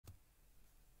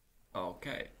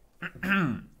Okay.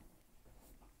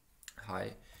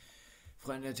 Hi.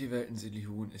 Freunde der Tierwelten,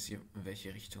 Silihun ist hier. In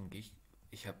welche Richtung gehe ich?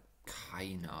 Ich habe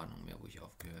keine Ahnung mehr, wo ich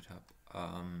aufgehört habe.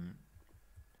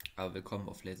 Aber willkommen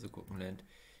auf Lasergurkenland,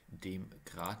 dem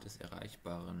gratis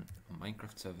erreichbaren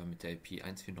Minecraft-Server mit der IP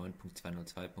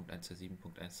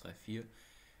 149.202.127.134.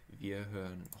 Wir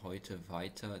hören heute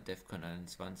weiter Defcon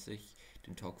 21,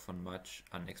 den Talk von Much,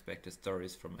 Unexpected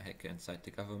Stories from a Hacker Inside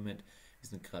the Government. Wir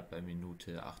sind gerade bei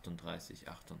Minute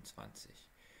 38:28.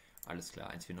 Alles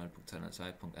klar,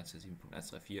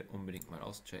 149.202.127.134, unbedingt mal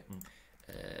auschecken.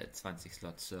 20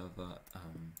 Slot Server.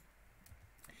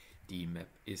 Die Map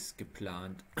ist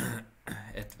geplant,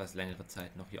 etwas längere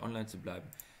Zeit noch hier online zu bleiben.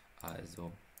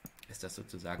 Also ist das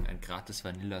sozusagen ein gratis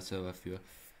Vanilla-Server für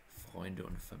Freunde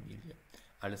und Familie.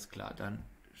 Alles klar, dann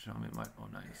schauen wir mal. Oh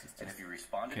nein, das ist das. And if you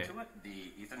responded to it,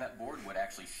 the Ethernet board would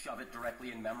actually shove it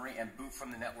directly in memory and boot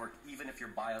from the network, even if your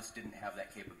BIOS didn't have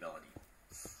that capability.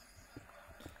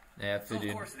 Naja, für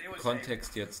den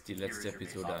Kontext jetzt die letzte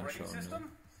Episode anschauen. Ne?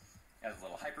 As a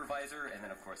little hypervisor, and then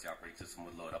of course the operating system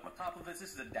would load up on top of this.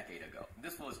 This is a decade ago.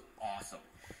 This was awesome.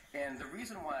 And the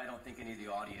reason why I don't think any of the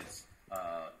audience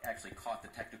actually caught the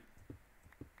technical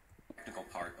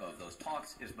part of those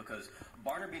talks is because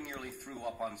Barnaby nearly threw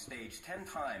up on stage 10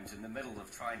 times in the middle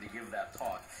of trying to give that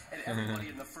talk, and everybody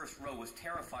in the first row was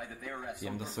terrified that they were at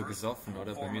some perverse form of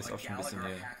a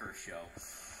Gallagher hacker show.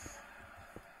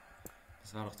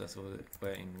 Das war doch das, wo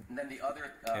er ihn And then the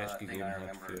other thing I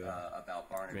remember about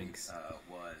Barnaby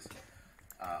was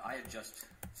I had just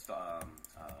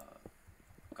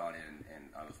gone in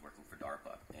and I was working for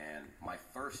DARPA, and my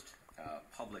first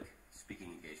public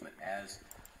speaking engagement as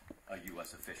a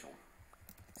U.S. official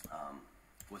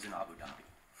was in Abu Dhabi.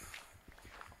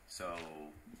 So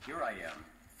here I am,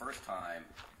 first time.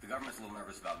 The government's a little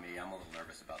nervous about me. I'm a little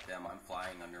nervous about them. I'm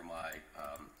flying under my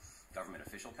government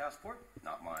official passport,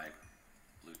 not my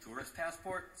blue tourist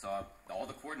passport. So all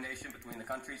the coordination between the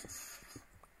countries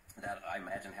that I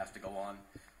imagine has to go on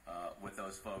with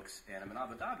those folks. And I'm in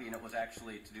Abu Dhabi, and it was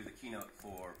actually to do the keynote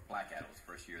for Black Adults.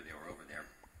 First year they were over there,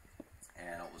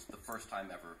 and it was the first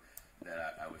time ever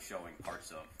that I was showing parts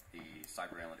of the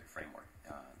cyber analytic framework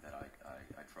that I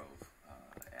drove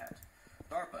at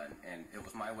DARPA, and it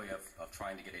was my way of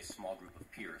trying to get a small group of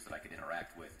peers that I could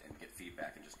interact with and get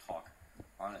feedback and just talk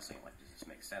honestly, like, does this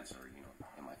make sense, or, you know,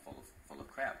 am I full of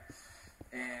crap?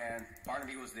 And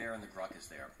Barnaby was there, and the Gruck is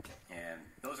there, and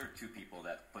those are two people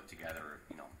that put together,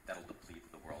 you know, that'll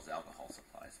deplete the world's alcohol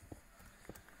supplies.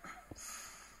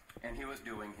 And he was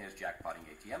doing his jackpotting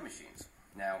ATM machines.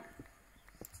 Now,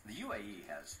 the UAE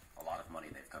has a lot of money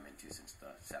they've come into since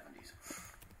the 70s.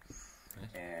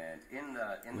 And in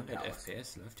the palace,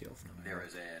 there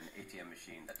is an ATM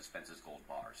machine that dispenses gold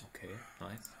bars. Okay,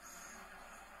 nice.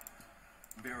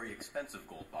 Very expensive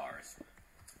gold bars.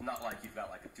 Not like you've got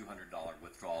like a $200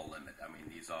 withdrawal limit. I mean,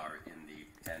 these are in the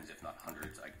tens, if not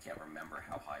hundreds. I can't remember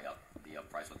how high up the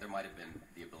price was. There might have been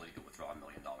the ability to withdraw $1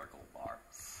 million gold bar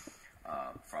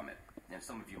from it. And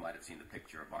some of you might have seen the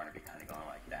picture of Barnaby kind of going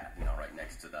like that, you know, right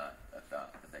next to the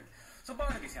thing. So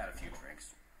Barnaby's had a few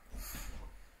drinks,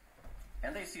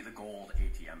 and they see the gold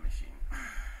ATM machine.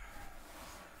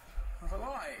 I was like,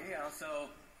 why? You know, so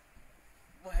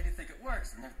why do you think it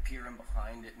works? And they're peering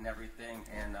behind it and everything.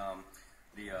 And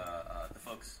the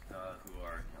folks who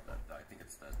are, you know, I think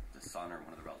it's the son or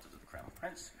one of the relatives of the Crown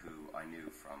Prince, who I knew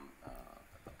from a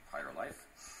prior life,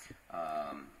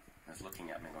 was looking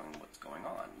at me going, what's going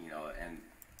on? You know, and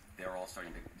they're all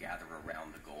starting to gather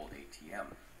around the gold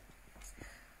ATM.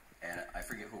 And I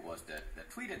forget who it was that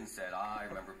tweeted and said, I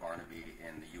remember Barnaby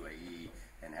in the UAE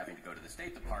and having to go to the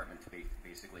State Department to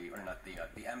basically, or not the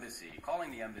embassy, calling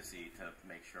the embassy to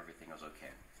make sure everything was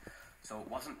okay. So it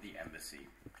wasn't the embassy,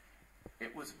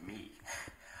 it was me.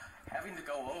 Having to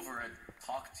go over and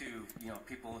talk to, you know,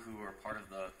 people who are part of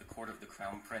the court of the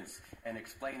Crown Prince and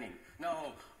explaining,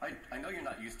 no, I know you're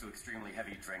not used to extremely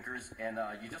heavy drinkers, and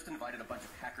you just invited a bunch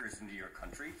of hackers into your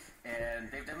country, and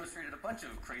they've demonstrated a bunch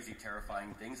of crazy,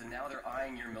 terrifying things, and now they're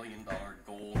eyeing your $1 million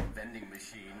gold vending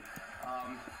machine.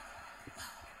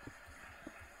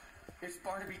 It's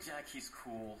Barnaby Jack, he's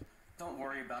cool. Don't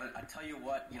worry about it. I tell you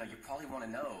what, you know, you probably want to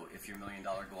know if your $1 million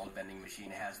gold vending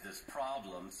machine has this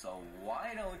problem, so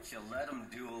why don't you let them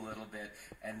do a little bit,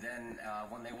 and then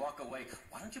when they walk away,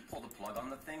 why don't you pull the plug on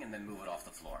the thing and then move it off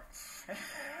the floor?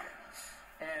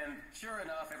 And sure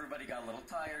enough, everybody got a little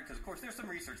tired, because of course there's some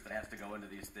research that has to go into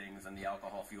these things, and the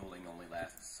alcohol fueling only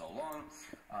lasts so long.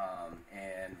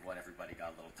 And when everybody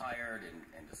got a little tired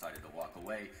and decided to walk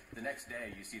away, the next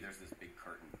day you see there's this big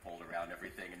curtain pulled around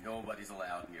everything, and nobody's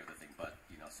allowed near the thing. But,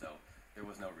 you know, so there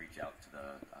was no reach out to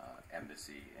the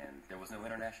embassy, and there was no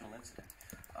international incident.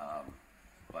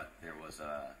 But there was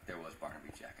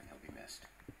Barnaby Jack, and he'll be missed.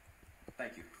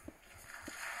 Thank you.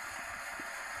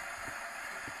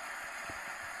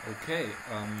 Okay,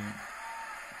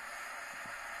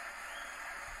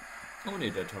 oh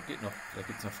ne, der Talk geht noch. Vielleicht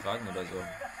gibt's noch Fragen oder so.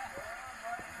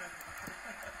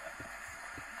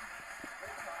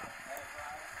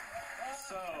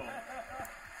 So,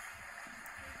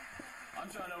 I'm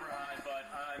John Overhide, but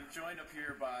I'm joined up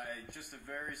here by just a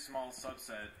very small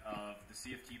subset of the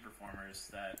CFT performers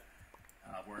that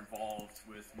were involved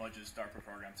with Mudge's DARPA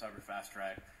program, Cyber Fast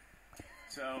Track.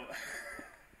 So,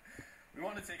 we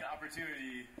want to take an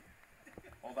opportunity.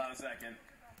 Hold on a second.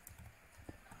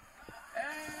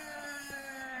 Hey!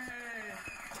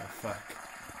 Oh, fuck.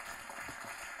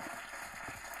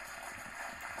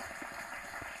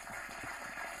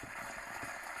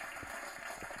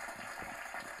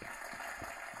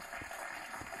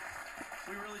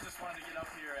 We really just wanted to get up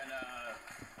here and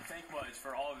thank Mudge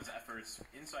for all of his efforts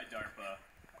inside DARPA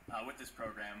with this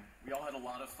program. We all had a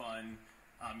lot of fun.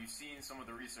 You've seen some of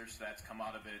the research that's come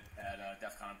out of it at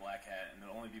Defcon and Black Hat, and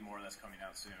there'll only be more that's coming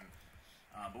out soon.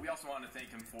 But we also want to thank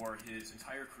him for his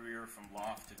entire career from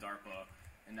Loft to DARPA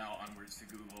and now onwards to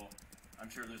Google. I'm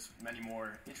sure there's many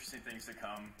more interesting things to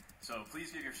come. So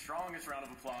please give your strongest round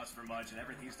of applause for Mudge and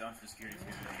everything he's done for the security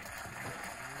community.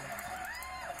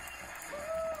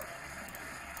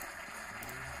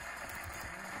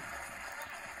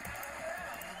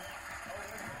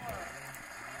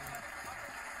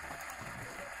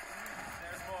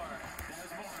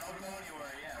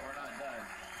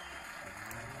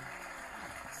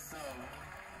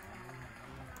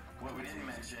 What we didn't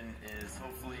mention is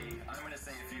hopefully, I'm going to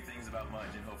say a few things about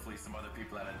Mudge, and hopefully some other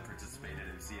people that had participated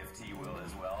in CFT will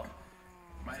as well.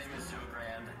 My name is Joe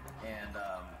Grand, and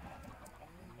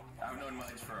I've known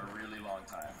Mudge for a really long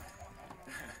time.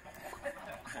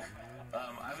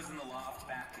 I was in the Loft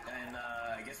back in,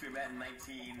 I guess we met in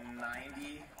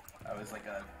 1990. I was like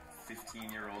a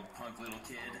 15-year-old punk little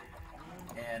kid,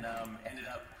 and ended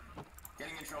up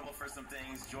getting in trouble for some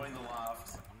things, joined the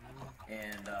Loft,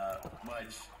 and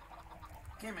Mudge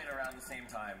came in around the same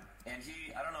time, and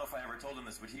I don't know if I ever told him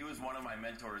this, but he was one of my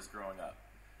mentors growing up.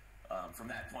 From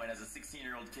that point, as a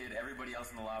 16-year-old kid, everybody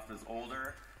else in the Loft was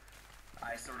older.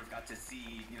 I sort of got to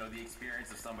see, the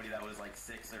experience of somebody that was like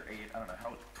 6 or 8, I don't know,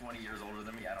 how 20 years older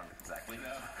than me, I don't exactly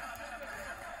know.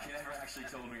 He never actually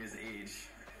told me his age.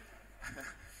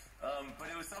 But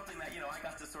it was something that, I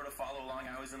got to sort of follow along.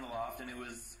 I was in the Loft, and it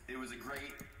was a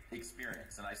great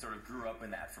experience, and I sort of grew up in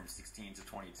that from 16 to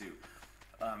 22.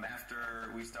 After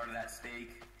we started at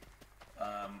Stake,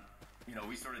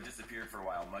 we sort of disappeared for a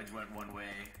while. Mudge went one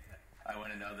way, I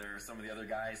went another. Some of the other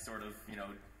guys sort of,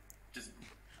 just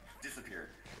disappeared.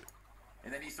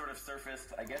 And then he sort of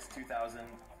surfaced, I guess,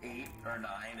 2008 or 9,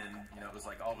 and, it was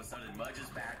like all of a sudden Mudge is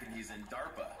back and he's in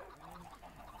DARPA.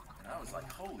 And I was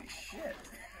like, holy shit.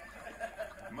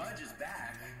 Mudge is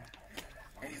back,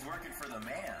 and he's working for the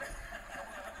man.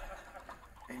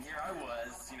 And here I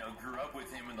was, grew up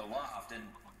with him in the Loft, and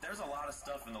there's a lot of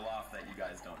stuff in the Loft that you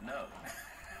guys don't know.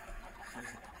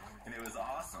 And it was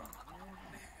awesome.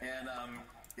 And,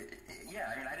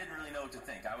 I didn't really know what to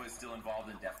think. I was still involved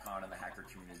in Defcon and the hacker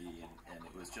community, and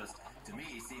it was just, to me,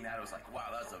 seeing that, it was like,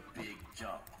 wow, that's a big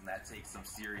jump, and that takes some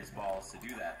serious balls to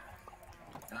do that.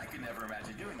 And I could never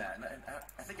imagine doing that. And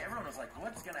I think everyone was like,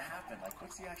 what's going to happen? Like,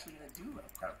 what's he actually going to do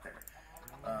out there?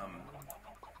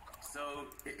 So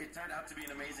it turned out to be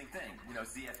an amazing thing.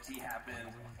 CFT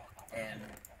happened, and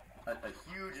a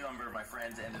huge number of my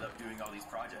friends ended up doing all these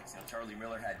projects. Charlie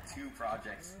Miller had 2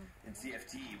 projects in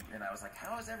CFT, and I was like,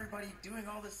 how is everybody doing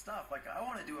all this stuff? Like, I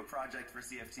want to do a project for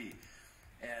CFT.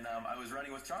 And I was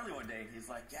running with Charlie one day, and he's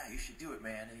like, yeah, you should do it,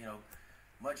 man. And,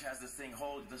 Mudge has this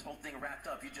whole thing wrapped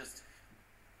up. You just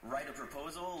write a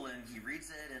proposal, and he reads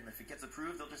it, and if it gets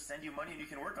approved, they'll just send you money, and you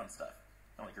can work on stuff.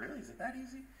 I'm like, really? Is it that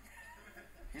easy?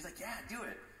 He's like, yeah, do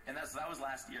it. And that was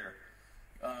last year.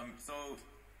 So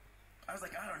I was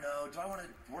like, I don't know. Do I want to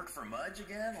work for Mudge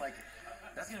again? Like,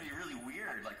 that's going to be really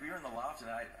weird. Like, we were in the Loft, and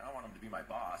I don't want him to be my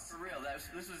boss. For real,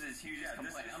 this was his hugest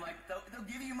complaint. I'm like, they'll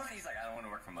give you money. He's like, I don't want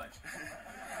to work for Mudge.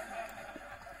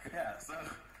 Yeah, so,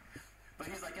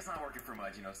 but he's like, it's not working for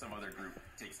Mudge. Some other group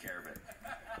takes care of it.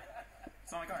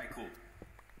 So I'm like, all right, cool.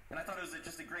 And I thought it was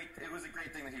a great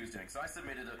thing that he was doing. So I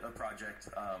submitted a project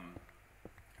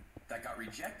that got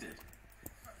rejected.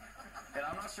 And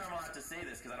I'm not sure I'm allowed to say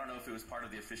this because I don't know if it was part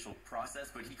of the official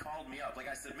process, but he called me up. Like,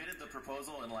 I submitted the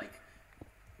proposal, and like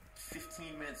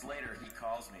 15 minutes later, he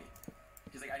calls me.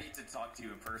 He's like, I need to talk to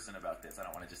you in person about this. I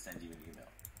don't want to just send you an email.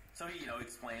 So he,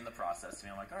 explained the process to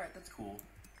me. I'm like, all right, that's cool.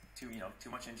 too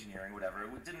much engineering, whatever.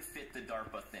 It didn't fit the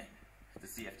DARPA thing, the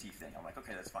CFT thing. I'm like,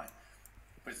 okay, that's fine.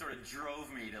 But it sort of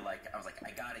drove me to I was like,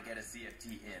 I gotta get a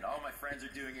CFT in. All my friends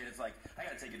are doing it. It's like, I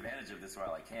gotta take advantage of this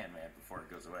while I can, man, before it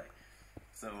goes away.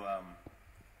 So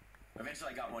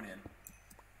eventually I got one in,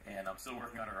 and I'm still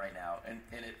working on it right now. And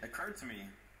it occurred to me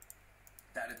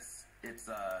that it's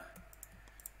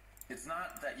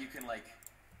not that you can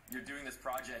you're doing this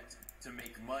project to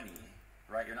make money,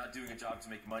 right? You're not doing a job to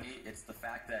make money. It's the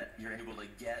fact that you're able to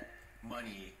get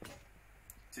money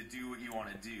to do what you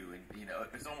want to do, and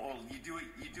it's almost, you do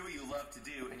what you love to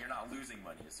do, and you're not losing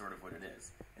money. Is sort of what it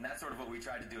is, and that's sort of what we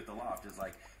tried to do at the Loft. Is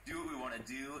do what we want to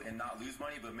do and not lose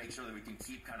money, but make sure that we can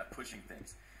keep kind of pushing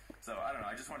things. So I don't know.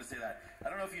 I just want to say that. I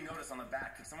don't know if you notice on the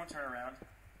back. Could someone turn around?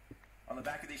 On the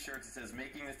back of these shirts, it says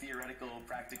 "Making the Theoretical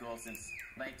Practical Since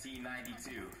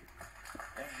 1992,"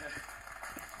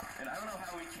 and I don't know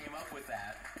how we came up with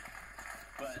that.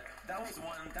 But that was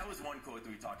one quote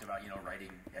that we talked about, writing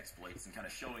exploits and kind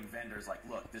of showing vendors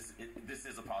look, this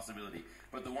is a possibility.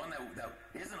 But the one that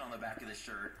isn't on the back of the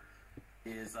shirt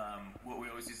is what we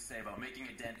always used to say about making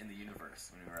a dent in the universe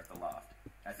when we were at the Loft.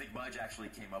 I think Mudge actually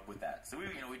came up with that. So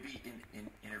we'd be in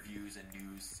interviews and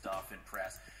news stuff and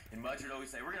press, and Mudge would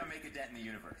always say, "We're gonna make a dent in the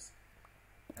universe."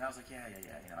 And I was like, yeah.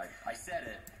 I said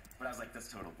it, but I was like,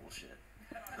 that's total bullshit.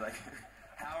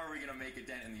 How are we gonna make a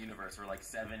dent in the universe? We're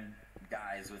 7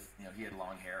 guys with, he had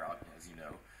long hair, as you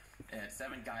know, and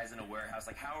 7 guys in a warehouse.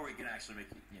 How are we gonna actually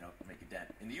make a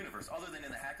dent in the universe? Other than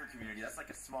in the hacker community, that's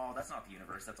that's not the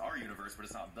universe. That's our universe, but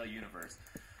it's not the universe.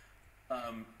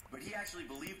 But he actually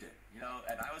believed it,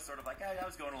 and I was sort of I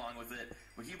was going along with it,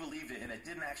 but he believed it, and it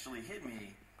didn't actually hit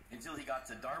me until he got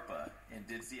to DARPA and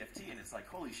did CFT, and it's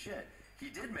holy shit, he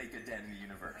did make a dent in the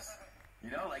universe,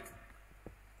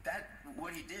 that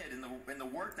what he did and the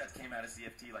work that came out of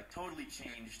CFT totally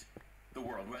changed the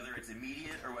world. Whether it's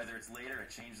immediate or whether it's later,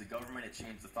 it changed the government, it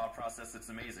changed the thought process. It's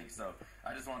amazing. So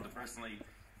I just wanted to personally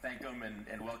thank him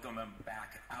and welcome him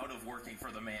back out of working for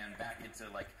the man back into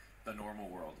the normal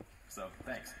world. So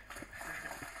thanks.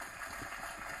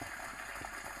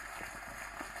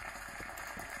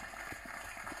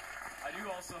 I do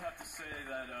also have to say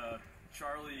that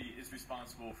Charlie is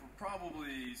responsible for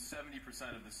probably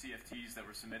 70% of the CFTs that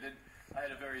were submitted. I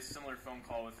had a very similar phone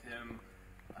call with him,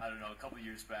 I don't know, a couple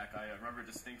years back. I remember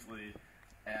distinctly.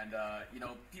 And,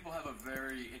 people have a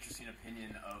very interesting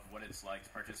opinion of what it's like to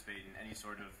participate in any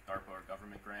sort of DARPA or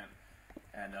government grant.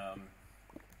 And,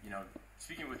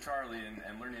 speaking with Charlie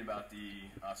and learning about the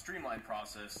streamlined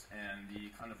process and the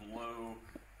kind of low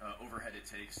overhead it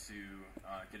takes to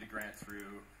get a grant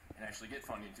through and actually get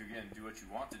funding to, again, do what you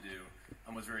want to do,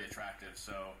 was very attractive.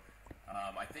 So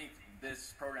I think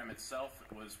this program itself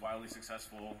was wildly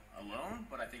successful alone,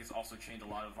 but I think it's also changed a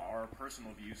lot of our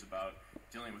personal views about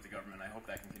dealing with the government. I hope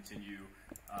that can continue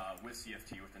with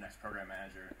CFT, with the next program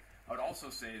manager. I would also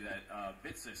say that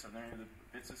BitSys, are there any of the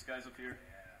BitSys guys up here?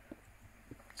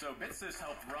 So BitSys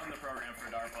helped run the program for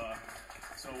DARPA,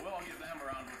 so we'll all give them a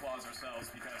round of applause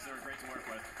ourselves because they were great to work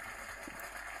with.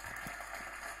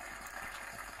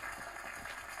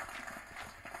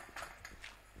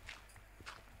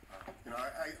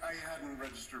 I hadn't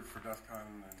registered for Defcon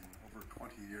in over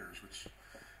 20 years, which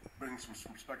brings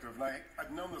some perspective. And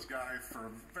I've known this guy for a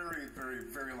very, very,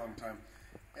 very long time,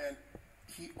 and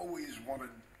he always wanted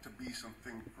to be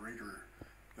something greater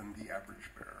than the average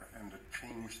bear and to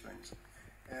change things.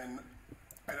 And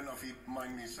I don't know if he'd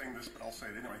mind me saying this, but I'll say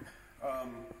it anyway.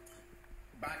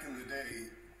 Back in the day,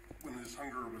 when his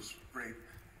hunger was great,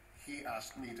 he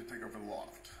asked me to take over the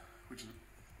Loft, which is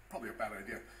probably a bad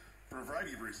idea for a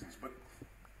variety of reasons, but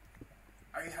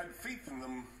I had faith in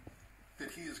them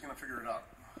that he is going to figure it out,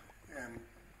 and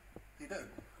he did.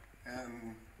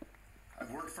 And I've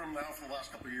worked for him now for the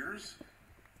last couple of years.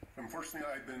 Unfortunately,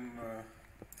 I've been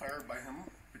fired by him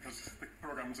because the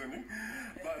program's ending,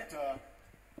 but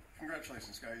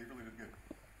congratulations, guy. You really did good.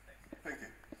 Thank you.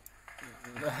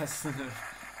 That's eine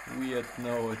weird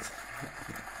note.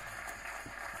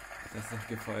 Dass er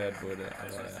gefeuert wurde. I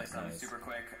just want to say something super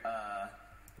quick.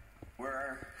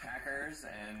 We're hackers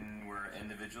and we're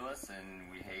individualists and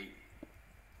we hate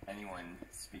anyone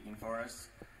speaking for us,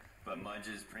 but Mudge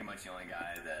is pretty much the only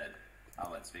guy that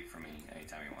I'll let speak for me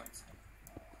anytime he wants.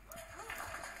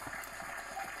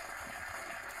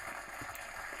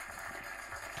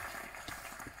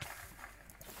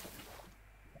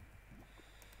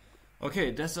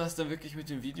 Okay, das war's dann wirklich mit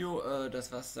dem Video.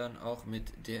 Das war's dann auch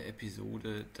mit der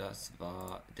Episode. Das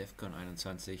war Defcon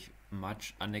 21,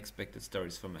 Much Unexpected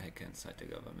Stories from a Hacker Inside the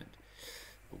Government.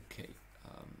 Okay,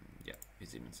 ja, wir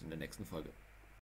sehen uns in der nächsten Folge.